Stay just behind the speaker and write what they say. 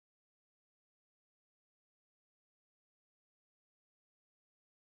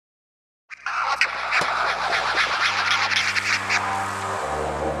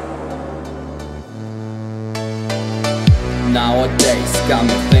years got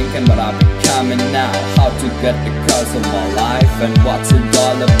me thinking what I'm becoming now. How to get the curse of my life and what's it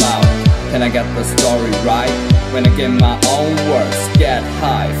all about. Can I get the story right? When I give my own words, get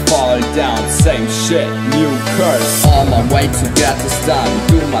high, fall down, same shit, new curse. On my way to get this done,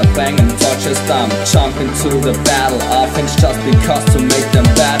 do my thing and touch his thumb. Jump into the battle of things just because to make them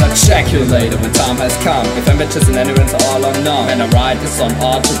better. Check you later when time has come. If I'm bitches and anyone's all unknown, and I ride this on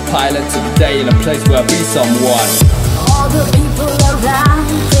autopilot today in a place where I be someone. All the people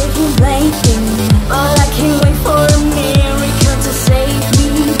around, they can blame me, but I can't wait for a miracle to save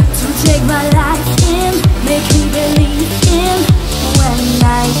me. To take my life in, make me believe in, when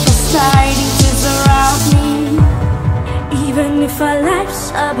night is starting to surround me. Even if our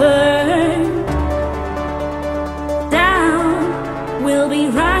lives are burned down, we'll be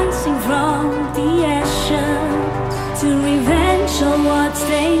rising from the ashes to revenge on what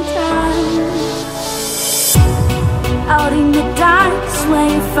they've done. Out in the dark's where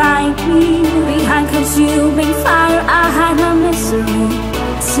you find me. Behind consuming fire I hide my misery.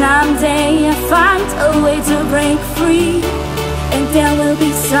 Someday I find a way to break free, and there will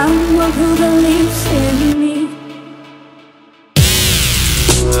be someone who believes in me.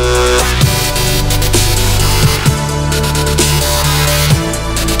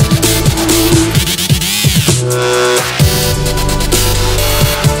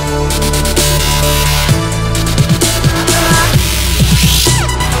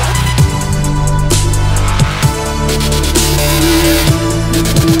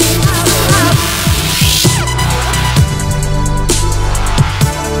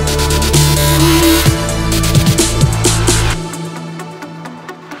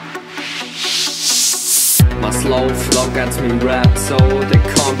 Slow flow gets me wrapped, so they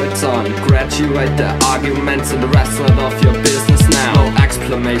comment on. Graduate the arguments and the rest of your business now. No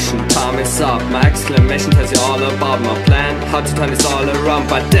exclamation, time is up. My exclamation tells you all about my plan, how to turn this all around.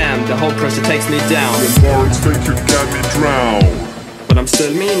 But damn, the whole pressure takes me down. The more at stake could get me drowned, but I'm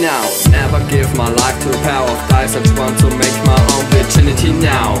still me now. Never give my life to a pair of dice. I just want to make my own virginity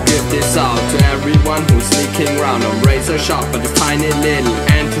now. Give this out to everyone who's sneaking around. A razor sharp, but this tiny little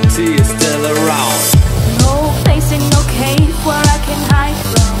entity is still around. No place and no cave where I can hide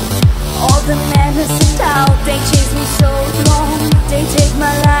from all the madness and doubt. They chase me so long, they take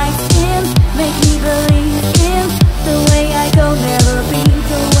my life in, make me believe in the way I go, never be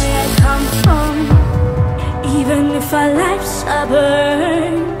the way I come from. Even if our lives are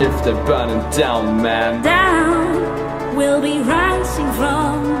burned, if they're burning down, man, down, we'll be rising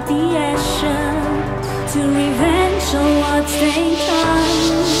from the ashes to revenge on what they've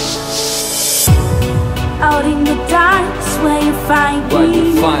done. Out in the dark's where you find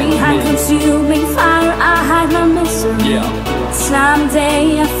me. Behind consuming fire I hide my misery.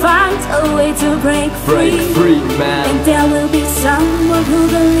 Someday I find a way to break free, man. And there will be someone who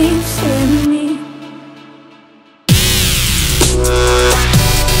believes in me.